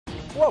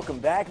Welcome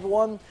back,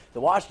 everyone.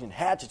 The Washington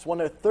Hatchets won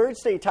their third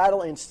state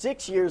title in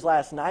 6 years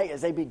last night as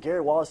they beat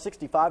Gary Wallace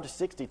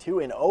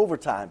 65-62 in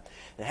overtime.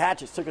 The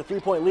Hatchets took a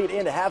 3-point lead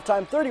into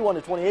halftime,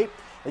 31-28.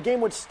 The game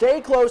would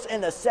stay close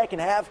in the second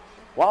half.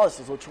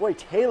 Wallace's LaTroy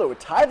Taylor would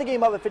tie the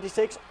game up at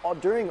 56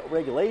 during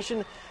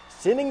regulation,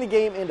 sending the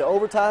game into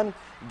overtime.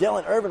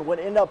 Dylan Irvin would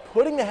end up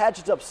putting the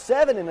Hatchets up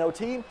 7 in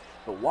OT,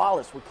 but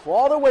Wallace would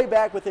claw their way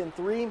back within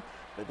 3.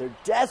 But their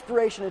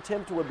desperation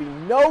attempt would be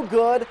no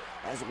good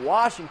as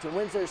Washington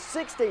wins their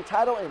 6th state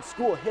title in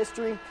school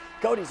history.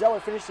 Cody Zeller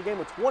finished the game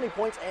with 20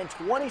 points and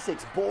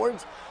 26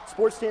 boards.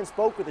 Sports 10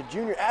 spoke with a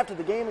junior after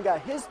the game and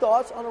got his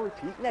thoughts on a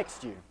repeat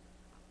next year.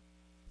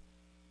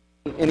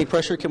 Any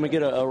pressure? Can we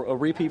get a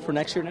repeat for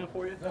next year now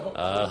for you?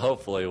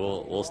 Hopefully.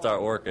 We'll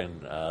start working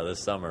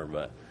this summer,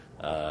 but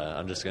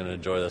I'm just going to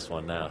enjoy this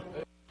one now.